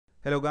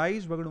Hello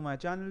guys, welcome to my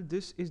channel.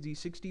 This is the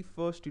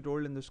 61st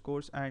tutorial in this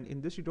course, and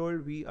in this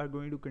tutorial we are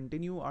going to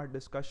continue our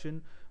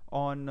discussion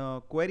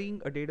on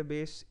querying a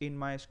database in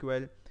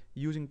MySQL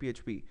using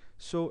PHP.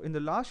 So in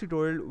the last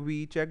tutorial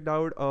we checked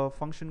out a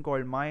function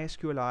called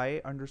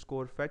mysqli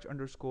underscore fetch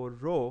underscore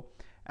row,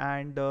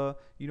 and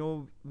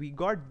we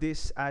got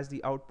this as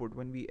the output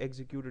when we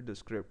executed the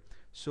script.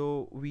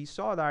 So we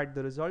saw that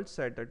the result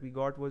set that we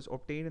got was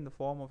obtained in the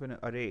form of an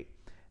array,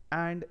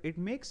 and it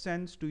makes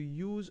sense to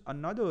use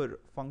another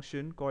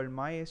function called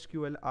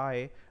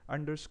mysqli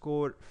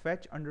underscore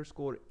fetch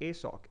underscore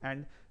assoc,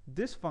 and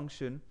this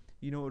function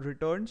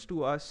returns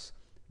to us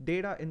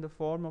data in the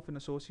form of an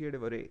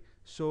associative array.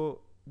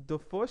 So the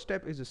first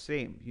step is the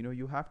same.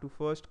 You have to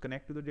first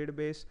connect to the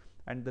database,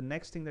 and the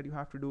next thing that you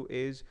have to do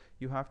is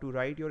you have to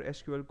write your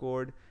SQL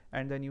code,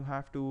 and then you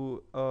have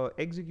to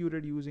execute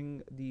it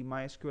using the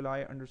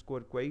mysqli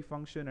underscore query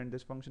function, and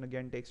this function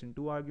again takes in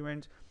two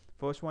arguments.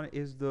 First one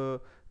is the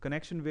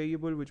connection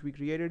variable, which we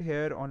created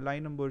here on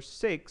line number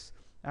 6,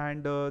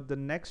 and the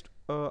next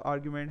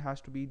argument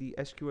has to be the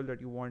SQL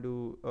that you want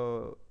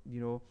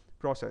to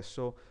process.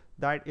 So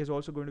that is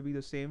also going to be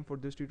the same for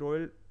this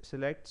tutorial.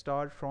 Select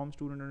star from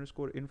student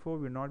underscore info.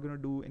 We're not going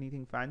to do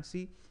anything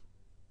fancy.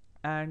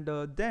 And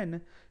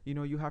then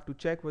you have to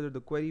check whether the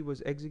query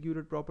was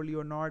executed properly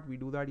or not. We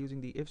do that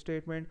using the if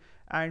statement,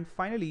 and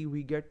finally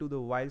we get to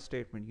the while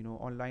statement.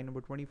 On line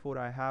number 24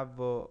 I have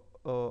a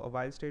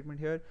while statement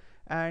here,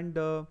 and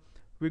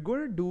we're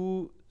going to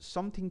do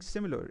something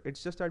similar.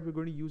 It's just that we're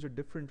going to use a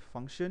different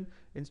function.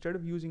 Instead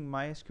of using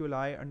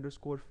mysqli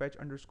underscore fetch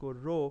underscore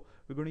row,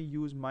 we're going to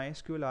use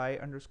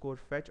mysqli underscore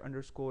fetch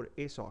underscore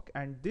assoc,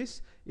 and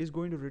this is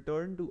going to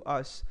return to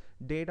us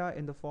data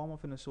in the form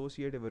of an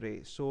associative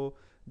array. So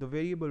the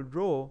variable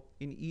row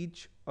in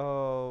each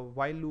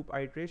while loop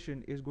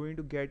iteration is going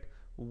to get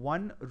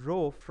one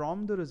row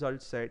from the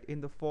result set in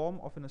the form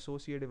of an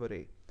associative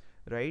array,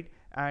 right?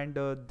 And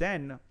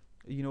then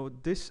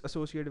this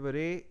associative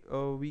array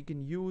we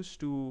can use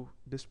to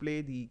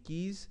display the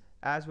keys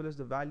as well as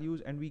the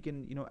values, and we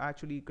can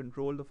actually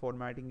control the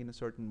formatting in a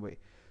certain way.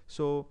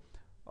 So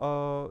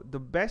the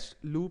best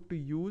loop to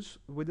use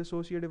with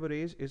associative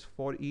arrays is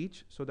for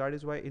each. So that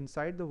is why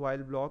inside the while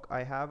block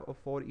I have a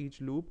for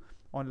each loop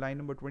on line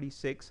number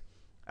 26,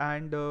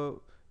 and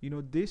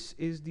this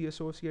is the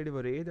associative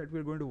array that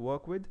we're going to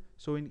work with.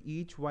 So in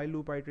each while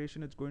loop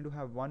iteration it's going to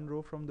have one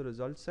row from the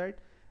result set,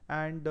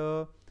 and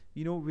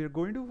we're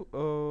going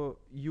to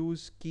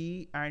use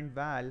key and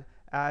val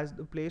as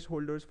the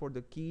placeholders for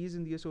the keys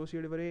in the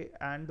associative array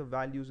and the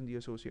values in the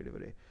associative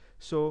array.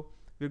 So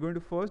we're going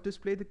to first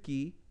display the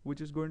key,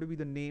 which is going to be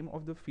the name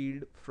of the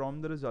field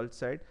from the result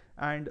set,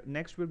 and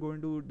next we're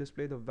going to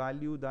display the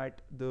value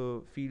that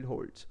the field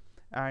holds.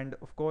 And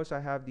of course I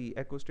have the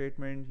echo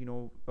statement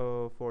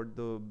for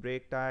the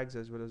break tags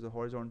as well as the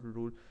horizontal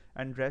rule,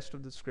 and rest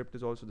of the script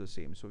is also the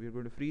same. So we're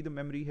going to free the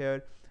memory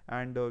here,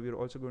 and we're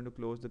also going to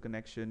close the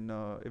connection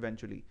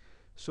eventually.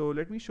 So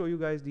let me show you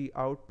guys the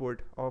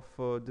output of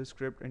this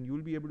script, and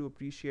you'll be able to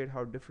appreciate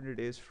how different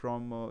it is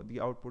from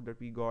the output that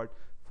we got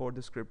for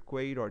the script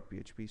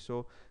query.php.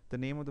 So the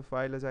name of the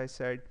file, as I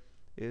said,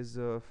 is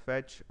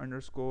fetch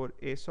underscore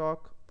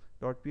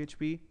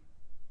assoc.php,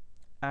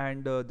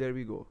 and there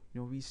we go.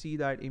 We see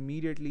that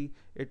immediately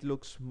it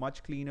looks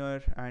much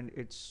cleaner and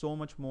it's so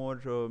much more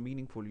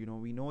meaningful.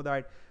 We know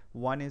that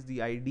one is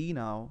the ID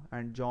now,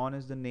 and John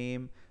is the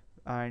name,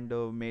 and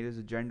male is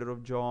the gender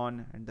of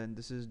John, and then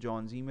this is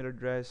John's email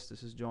address,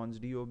 this is John's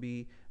DOB,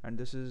 and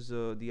this is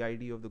the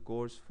ID of the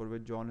course for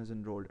which John is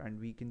enrolled. And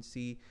we can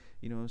see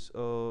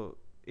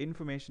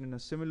information in a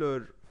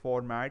similar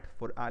format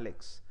for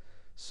Alex.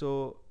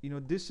 So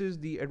this is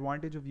the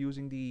advantage of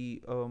using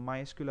the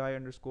mysqli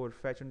underscore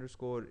fetch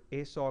underscore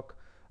assoc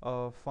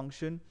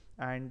function,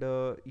 and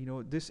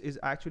this is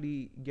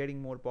actually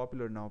getting more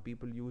popular now.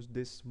 People use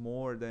this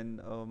more than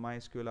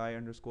mysqli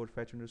underscore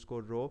fetch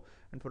underscore row,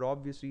 and for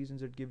obvious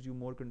reasons it gives you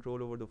more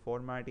control over the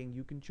formatting.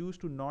 You can choose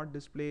to not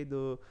display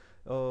the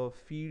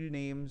field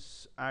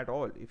names at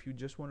all. If you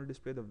just want to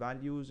display the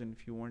values, and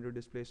if you want to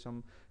display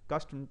some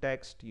custom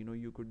text,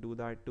 you could do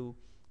that too.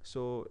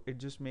 So it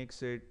just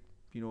makes it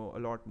a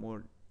lot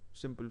more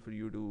simple for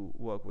you to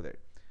work with it.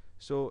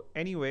 So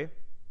anyway,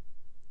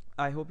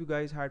 I hope you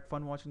guys had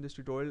fun watching this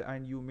tutorial,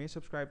 and you may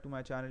subscribe to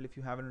my channel if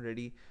you haven't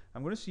already.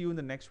 I'm going to see you in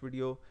the next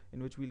video,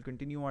 in which we'll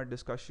continue our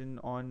discussion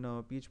on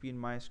PHP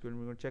and MySQL, and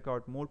we're going to check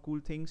out more cool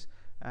things,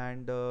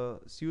 and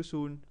see you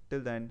soon.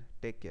 Till then,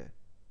 take care.